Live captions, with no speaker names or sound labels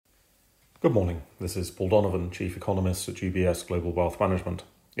Good morning. This is Paul Donovan, Chief Economist at UBS Global Wealth Management.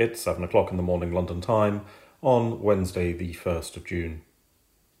 It's 7 o'clock in the morning London time on Wednesday, the 1st of June.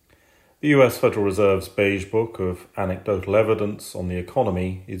 The US Federal Reserve's Beige Book of Anecdotal Evidence on the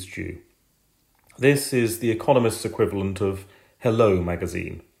Economy is due. This is the Economist's equivalent of Hello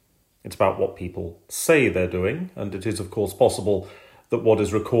magazine. It's about what people say they're doing, and it is of course possible that what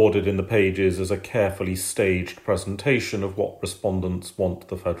is recorded in the pages is a carefully staged presentation of what respondents want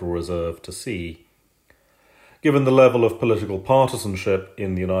the Federal Reserve to see. Given the level of political partisanship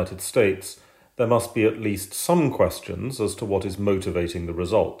in the United States, there must be at least some questions as to what is motivating the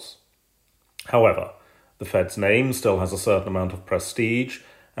results. However, the Fed's name still has a certain amount of prestige,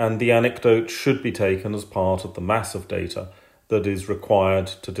 and the anecdote should be taken as part of the mass of data that is required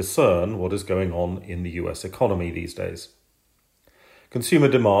to discern what is going on in the US economy these days. Consumer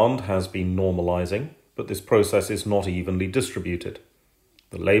demand has been normalising, but this process is not evenly distributed.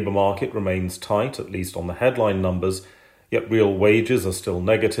 The labour market remains tight, at least on the headline numbers, yet real wages are still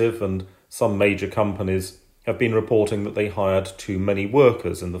negative, and some major companies have been reporting that they hired too many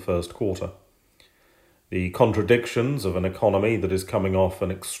workers in the first quarter. The contradictions of an economy that is coming off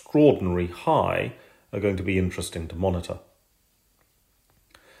an extraordinary high are going to be interesting to monitor.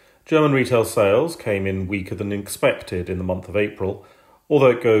 German retail sales came in weaker than expected in the month of April,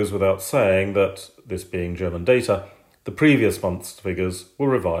 although it goes without saying that, this being German data, the previous month's figures were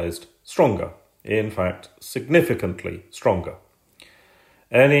revised stronger, in fact, significantly stronger.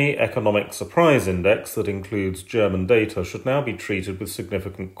 Any economic surprise index that includes German data should now be treated with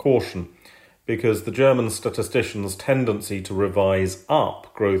significant caution, because the German statisticians' tendency to revise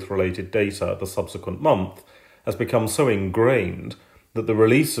up growth-related data the subsequent month has become so ingrained that the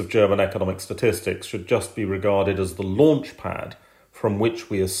release of German economic statistics should just be regarded as the launch pad from which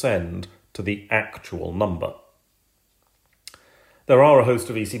we ascend to the actual number. There are a host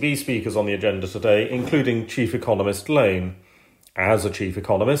of ECB speakers on the agenda today, including Chief Economist Lane. As a Chief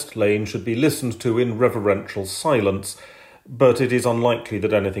Economist, Lane should be listened to in reverential silence, but it is unlikely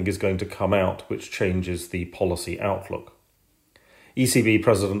that anything is going to come out which changes the policy outlook. ECB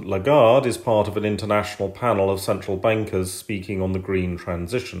President Lagarde is part of an international panel of central bankers speaking on the green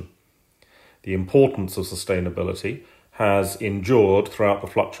transition. The importance of sustainability has endured throughout the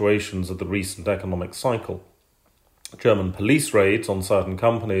fluctuations of the recent economic cycle. German police raids on certain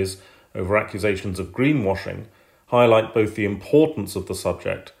companies over accusations of greenwashing highlight both the importance of the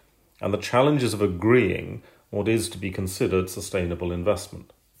subject and the challenges of agreeing what is to be considered sustainable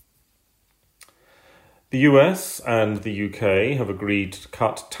investment. The US and the UK have agreed to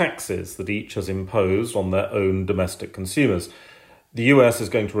cut taxes that each has imposed on their own domestic consumers. The US is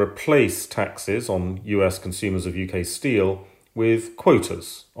going to replace taxes on US consumers of UK steel with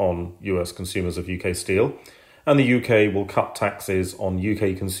quotas on US consumers of UK steel, and the UK will cut taxes on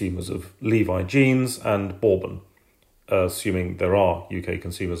UK consumers of Levi jeans and Bourbon, assuming there are UK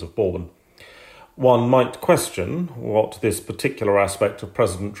consumers of Bourbon. One might question what this particular aspect of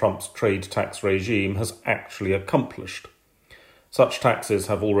President Trump's trade tax regime has actually accomplished. Such taxes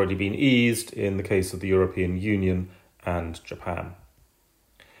have already been eased in the case of the European Union and Japan.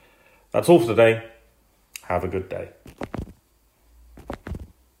 That's all for today. Have a good day.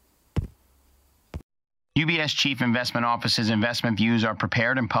 UBS Chief Investment Office's investment views are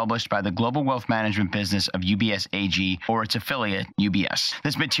prepared and published by the global wealth management business of UBS AG or its affiliate, UBS.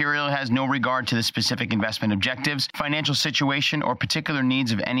 This material has no regard to the specific investment objectives, financial situation, or particular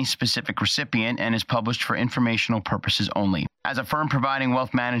needs of any specific recipient and is published for informational purposes only. As a firm providing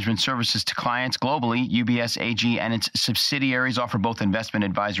wealth management services to clients globally, UBS AG and its subsidiaries offer both investment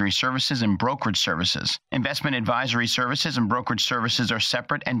advisory services and brokerage services. Investment advisory services and brokerage services are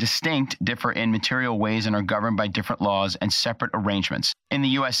separate and distinct, differ in material ways, and are governed by different laws and separate arrangements. In the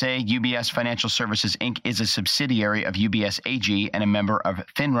USA, UBS Financial Services Inc. is a subsidiary of UBS AG and a member of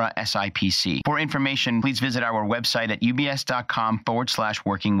FINRA SIPC. For information, please visit our website at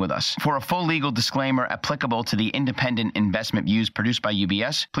ubs.com/working with us. For a full legal disclaimer applicable to the independent investment views produced by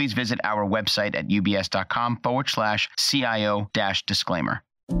UBS, please visit our website at ubs.com/CIO-disclaimer.